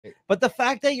But the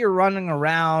fact that you're running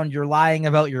around, you're lying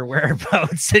about your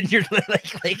whereabouts, and you're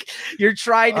like you're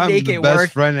trying to make it best work.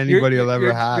 Friend anybody will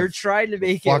ever have. You're trying to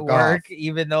make it work,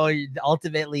 even though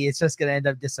ultimately it's just gonna end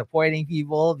up disappointing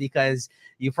people because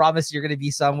you promise you're gonna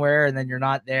be somewhere and then you're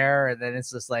not there, and then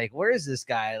it's just like, where is this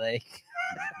guy? Like,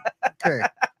 okay,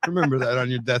 remember that on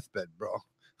your deathbed, bro.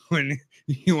 When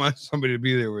you want somebody to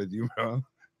be there with you, bro.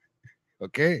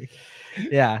 Okay.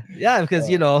 Yeah, because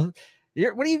you know.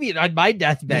 What do you mean on my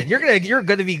deathbed? You're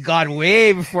gonna be gone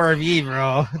way before me,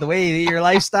 bro. The way your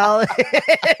lifestyle is.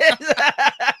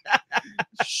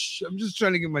 Shh, I'm just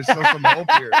trying to give myself some hope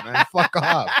here, man. Fuck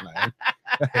off, man.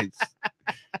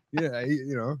 Yeah,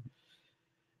 you know.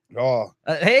 Oh,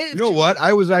 hey, you know what?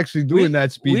 I was actually doing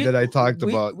that speed that I talked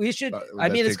about. We should. I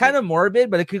mean, it's kind of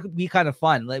morbid, but it could be kind of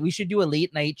fun. Like, we should do a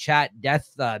late night chat death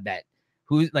bet.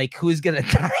 Who's gonna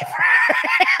die?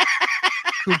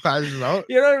 Who passes out?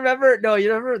 You don't remember? No, you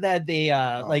remember that they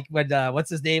like when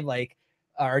what's his name, like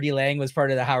Artie Lang was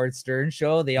part of the Howard Stern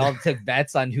show. They all took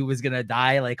bets on who was gonna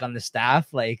die, like on the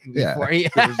staff, like before.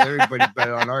 Because everybody bet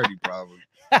on Artie, probably.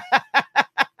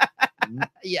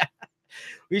 Yeah,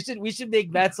 we should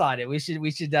make bets on it. We should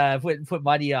put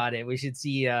money on it. We should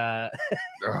see. Oh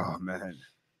man,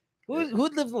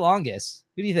 who'd live the longest?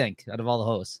 Who do you think out of all the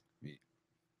hosts? Me.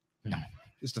 No.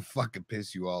 Just to fucking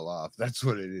piss you all off. That's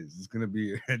what it is. It's gonna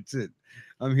be. That's it.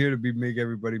 I'm here to make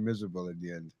everybody miserable at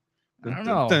the end. I don't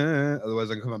know.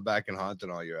 Otherwise, I'm coming back and haunting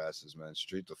all your asses, man.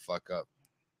 Straight the fuck up.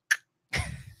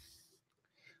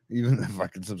 Even the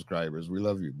fucking subscribers, we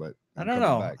love you, but I don't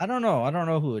know. I don't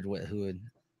know who would.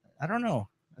 I don't know.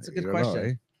 That's a good question. Know,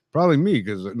 eh? Probably me,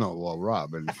 because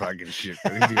Rob and fucking shit.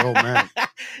 He's the old man.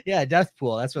 Yeah, death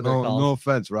pool. That's what they're called. No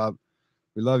offense, Rob.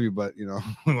 We love you, but you know,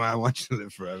 I want you to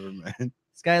live forever, man.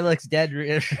 This guy looks dead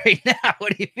right now.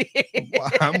 What do you mean? Well,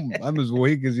 I'm as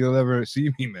awake as you'll ever see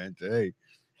me, man. Today,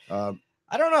 I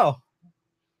don't know.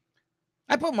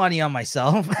 I put money on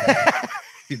myself.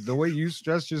 The way you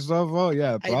stress yourself out,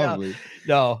 yeah, probably.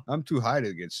 No, I'm too high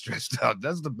to get stressed out.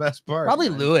 That's the best part. Probably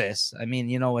man. Lewis. I mean,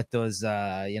 you know, with those,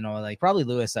 like probably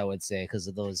Lewis, I would say, because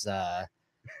of those.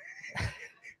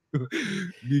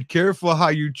 Be careful how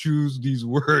you choose these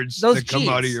words that come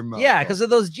out of your mouth. Yeah, because of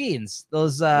those genes.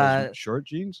 Those short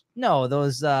genes? No,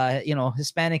 those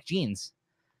Hispanic genes.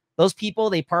 Those people,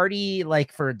 they party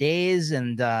like for days,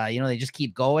 and they just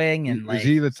keep going. And is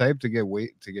he the type to get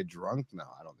drunk? No,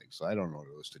 I don't think so. I don't know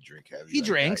Lewis to drink heavy. He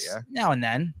drinks now and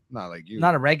then. Not like you.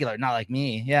 Not a regular. Not like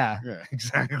me. Yeah. Yeah,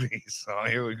 exactly. So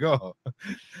here we go.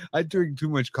 I drink too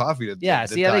much coffee. I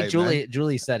think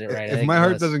Julie said it right. If my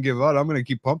heart doesn't give out, I'm gonna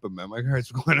keep pumping, man. My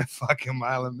heart's going a fucking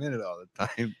mile a minute all the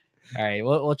time. All right,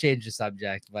 we'll change the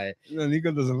subject, but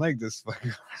Nico doesn't like this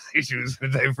fucking conversation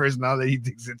with the first. Now that he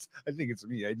thinks I think it's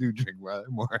me. I do drink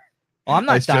more. Well, I'm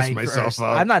not dying first.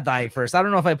 I'm not dying first. I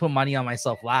don't know if I put money on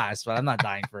myself last, but I'm not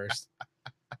dying first.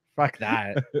 Fuck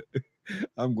that.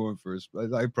 I'm going first.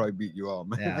 I probably beat you all,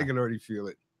 man. Yeah. I can already feel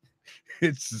it.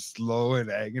 It's a slow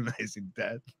and agonizing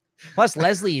death. Plus,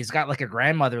 Leslie's got like a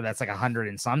grandmother that's like 100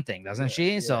 and something, doesn't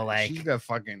she? Yeah. So like, she's got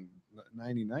fucking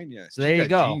 99. Yeah. So there you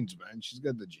go. Genes, man. She's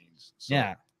got the genes. So.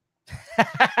 Yeah.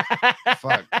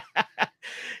 Fuck.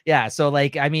 Yeah. So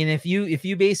like, I mean, if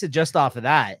you base it just off of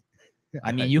that,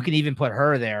 I mean, you can even put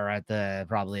her there at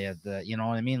the, you know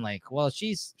what I mean? Like, well,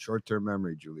 she's short-term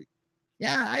memory, Julie.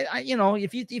 Yeah, I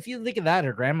if you look at that,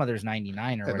 her grandmother's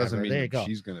 99 or whatever. Doesn't mean there you go.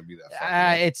 She's gonna be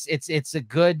that. It's a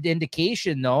good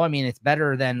indication, though. I mean, it's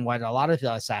better than what a lot of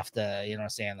us have to,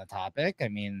 say on the topic. I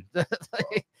mean,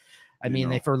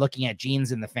 if we're looking at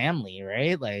genes in the family,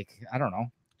 right? Like, I don't know.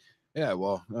 Yeah,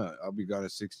 well, I'll be gone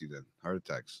at 60 then. Heart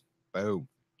attacks. Boom.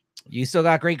 You still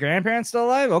got great grandparents still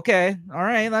alive? Okay, all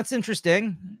right, that's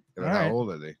interesting. Yeah, how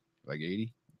old are they? Like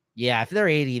 80? Yeah, if they're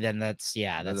 80, then that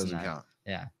doesn't count.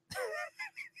 Yeah.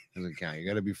 Doesn't count. You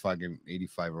gotta be fucking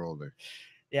 85 or older.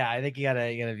 Yeah, I think you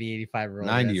gotta be 85 or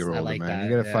older. 90 or older, like man.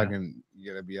 That. You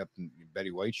gotta be up in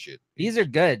Betty White shit. These are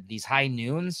good. These high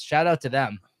noons. Shout out to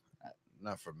them.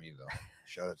 Not for me though.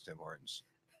 Shout out to Tim Hortons.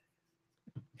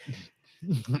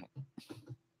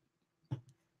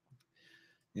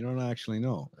 You don't actually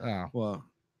know. Oh. Well,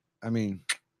 I mean,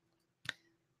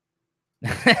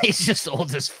 he's just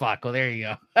old as fuck. Well, there you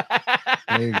go.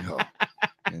 There you go.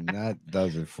 And that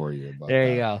does it for you. There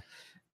you go.